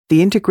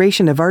the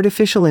integration of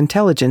artificial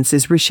intelligence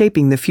is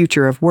reshaping the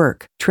future of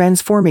work,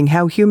 transforming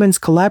how humans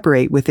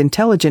collaborate with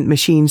intelligent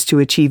machines to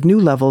achieve new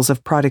levels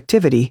of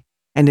productivity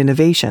and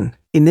innovation.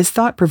 In this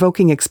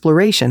thought-provoking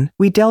exploration,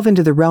 we delve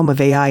into the realm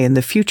of AI and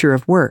the future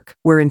of work,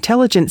 where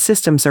intelligent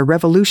systems are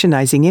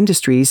revolutionizing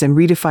industries and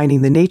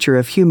redefining the nature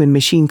of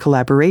human-machine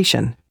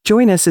collaboration.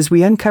 Join us as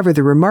we uncover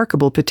the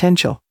remarkable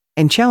potential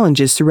and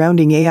challenges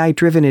surrounding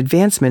AI-driven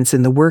advancements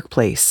in the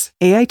workplace.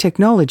 AI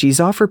technologies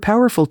offer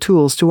powerful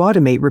tools to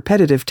automate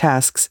repetitive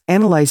tasks,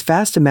 analyze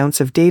vast amounts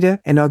of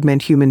data, and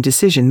augment human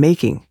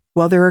decision-making.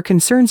 While there are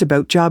concerns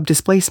about job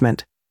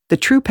displacement, the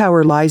true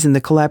power lies in the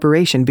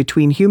collaboration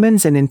between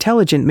humans and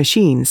intelligent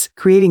machines,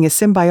 creating a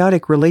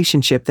symbiotic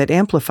relationship that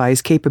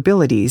amplifies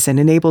capabilities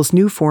and enables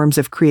new forms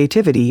of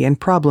creativity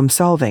and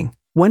problem-solving.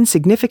 One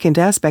significant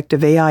aspect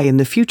of AI in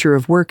the future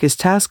of work is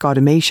task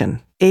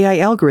automation. AI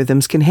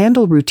algorithms can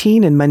handle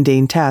routine and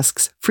mundane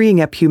tasks, freeing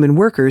up human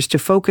workers to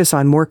focus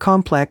on more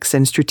complex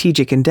and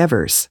strategic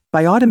endeavors.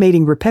 By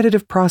automating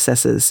repetitive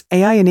processes,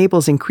 AI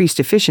enables increased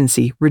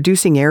efficiency,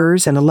 reducing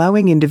errors and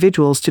allowing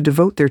individuals to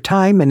devote their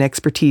time and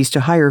expertise to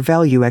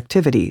higher-value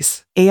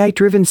activities.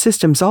 AI-driven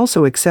systems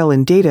also excel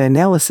in data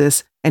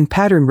analysis and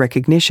pattern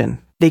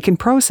recognition. They can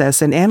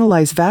process and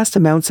analyze vast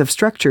amounts of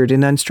structured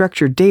and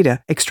unstructured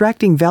data,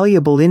 extracting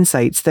valuable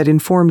insights that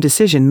inform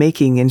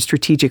decision-making and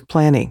strategic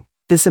planning.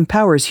 This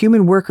empowers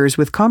human workers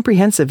with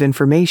comprehensive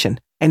information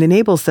and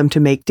enables them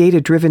to make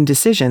data-driven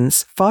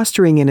decisions,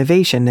 fostering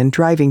innovation and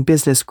driving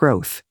business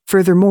growth.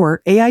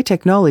 Furthermore, AI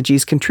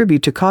technologies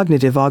contribute to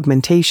cognitive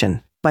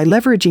augmentation. By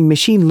leveraging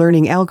machine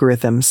learning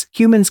algorithms,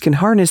 humans can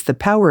harness the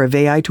power of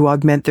AI to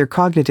augment their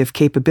cognitive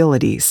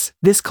capabilities.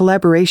 This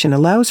collaboration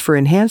allows for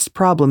enhanced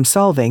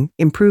problem-solving,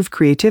 improved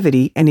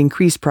creativity, and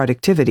increased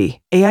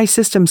productivity. AI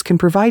systems can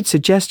provide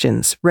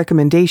suggestions,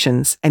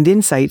 recommendations, and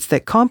insights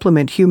that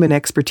complement human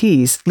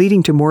expertise,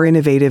 leading to more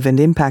innovative and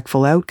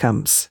impactful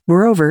outcomes.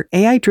 Moreover,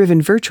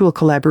 AI-driven virtual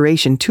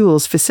collaboration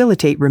tools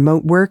facilitate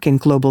remote work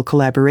and global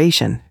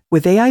collaboration.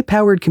 With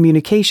AI-powered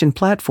communication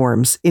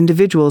platforms,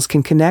 individuals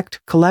can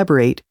connect,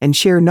 collaborate, and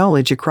share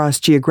knowledge across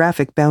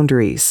geographic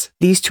boundaries.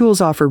 These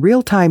tools offer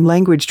real-time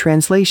language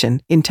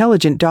translation,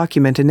 intelligent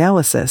document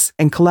analysis,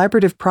 and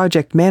collaborative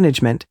project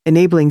management,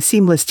 enabling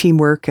seamless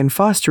teamwork and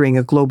fostering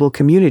a global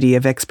community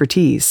of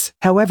expertise.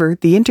 However,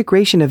 the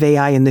integration of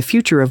AI in the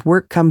future of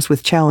work comes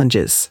with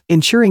challenges.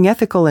 Ensuring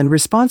ethical and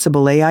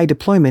responsible AI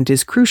deployment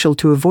is crucial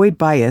to avoid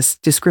bias,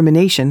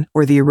 discrimination,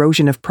 or the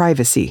erosion of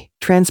privacy.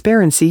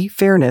 Transparency,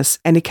 fairness,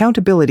 and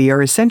accountability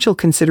are essential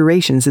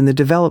considerations in the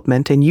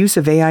development and use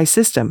of AI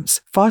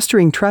systems,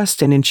 fostering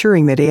trust and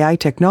ensuring that AI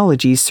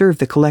technologies serve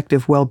the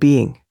collective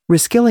well-being.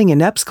 Reskilling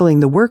and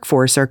upskilling the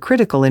workforce are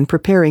critical in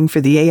preparing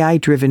for the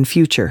AI-driven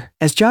future.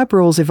 As job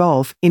roles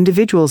evolve,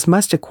 individuals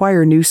must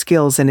acquire new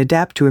skills and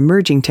adapt to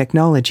emerging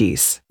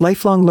technologies.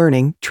 Lifelong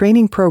learning,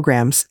 training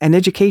programs, and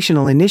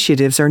educational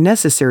initiatives are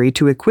necessary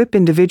to equip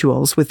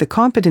individuals with the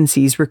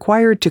competencies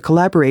required to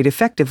collaborate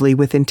effectively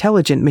with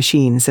intelligent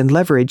machines and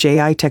leverage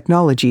AI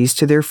technologies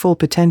to their full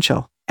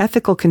potential.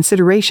 Ethical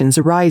considerations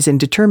arise in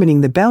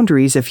determining the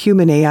boundaries of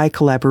human-AI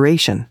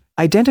collaboration.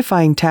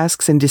 Identifying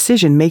tasks and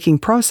decision-making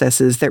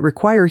processes that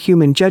require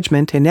human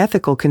judgment and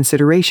ethical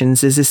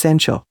considerations is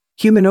essential.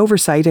 Human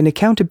oversight and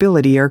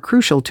accountability are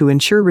crucial to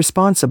ensure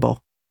responsible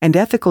and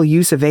ethical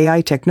use of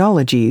AI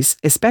technologies,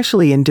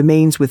 especially in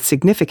domains with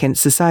significant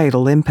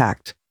societal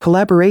impact.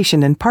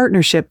 Collaboration and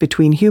partnership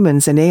between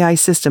humans and AI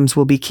systems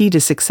will be key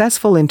to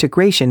successful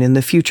integration in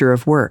the future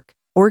of work.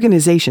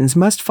 Organizations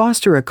must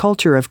foster a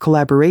culture of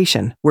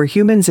collaboration, where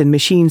humans and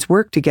machines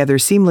work together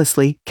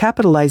seamlessly,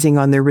 capitalizing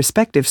on their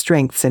respective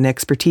strengths and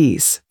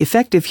expertise.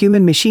 Effective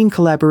human-machine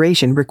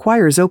collaboration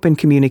requires open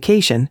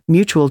communication,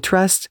 mutual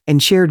trust,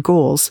 and shared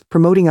goals,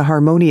 promoting a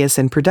harmonious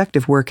and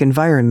productive work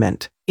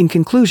environment. In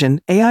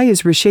conclusion, AI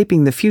is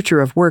reshaping the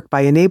future of work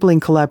by enabling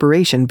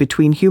collaboration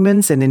between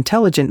humans and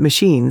intelligent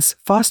machines,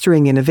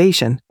 fostering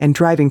innovation, and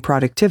driving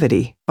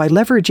productivity. By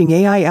leveraging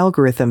AI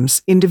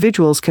algorithms,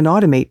 individuals can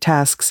automate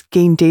tasks,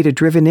 gain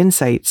data-driven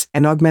insights,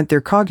 and augment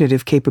their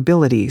cognitive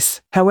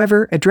capabilities.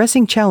 However,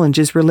 addressing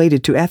challenges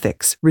related to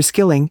ethics,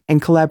 reskilling,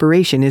 and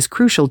collaboration is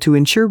crucial to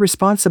ensure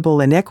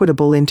responsible and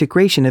equitable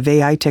integration of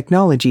AI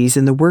technologies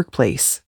in the workplace.